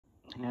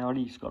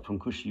Howdy, Scott from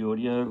Cushy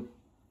Audio.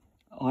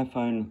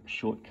 iPhone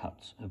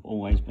shortcuts have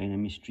always been a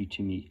mystery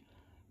to me,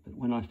 but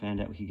when I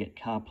found out we could get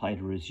CarPlay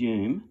to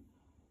resume,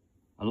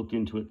 I looked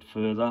into it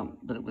further,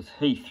 but it was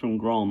Heath from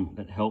Grom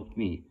that helped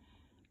me.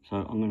 So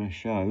I'm going to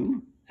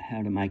show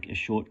how to make a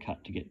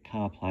shortcut to get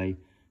CarPlay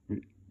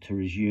to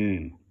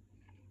resume.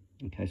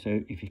 Okay,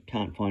 so if you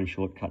can't find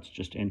shortcuts,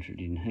 just enter it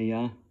in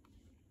here.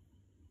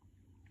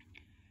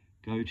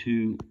 Go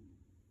to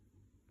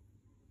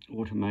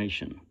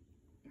Automation.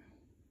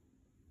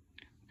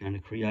 We're going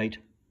to create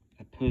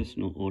a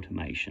personal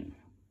automation.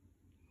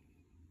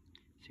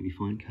 So we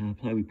find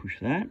CarPlay, we push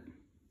that.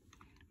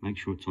 Make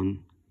sure it's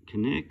on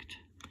connect.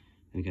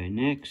 We go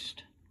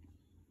next.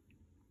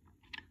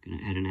 Going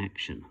to add an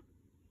action.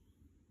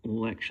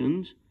 All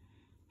actions.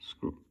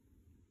 Scroll.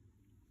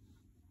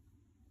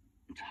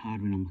 It's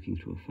hard when I'm looking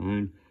through a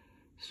phone.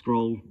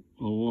 Scroll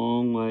a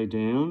long way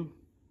down.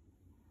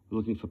 We're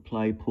looking for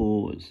play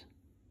pause.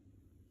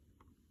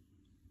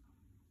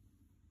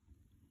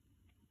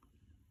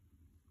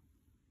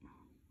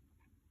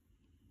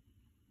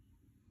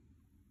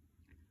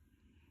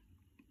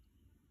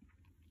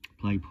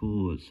 Play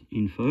pause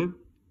info.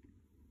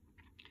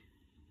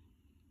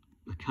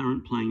 The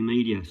current playing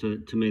media, so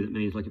to me that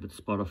means like if it's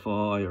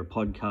Spotify or a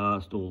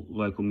podcast or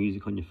local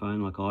music on your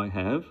phone like I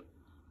have,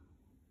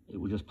 it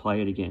will just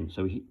play it again.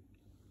 So we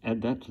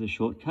add that to the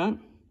shortcut.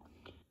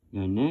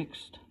 Go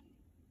next.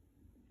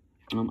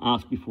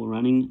 Ask before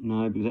running,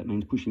 no, because that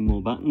means pushing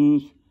more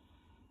buttons.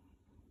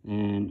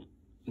 And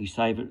we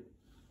save it,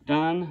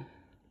 done.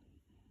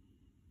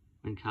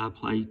 And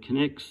CarPlay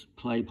connects,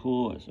 play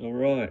pause. All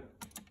right.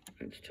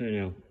 Let's turn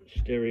our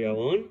stereo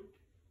on.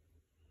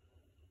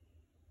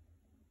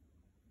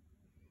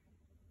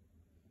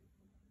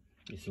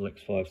 This is the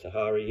X5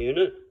 Sahara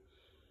unit.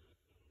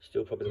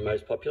 Still probably the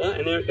most popular.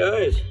 And there it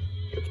goes.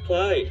 It's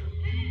played.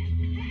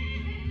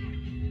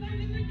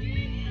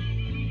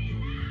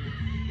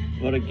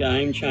 What a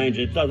game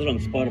changer. It does it on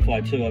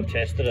Spotify too. I've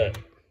tested it.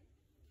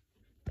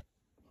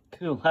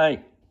 Cool.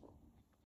 Hey,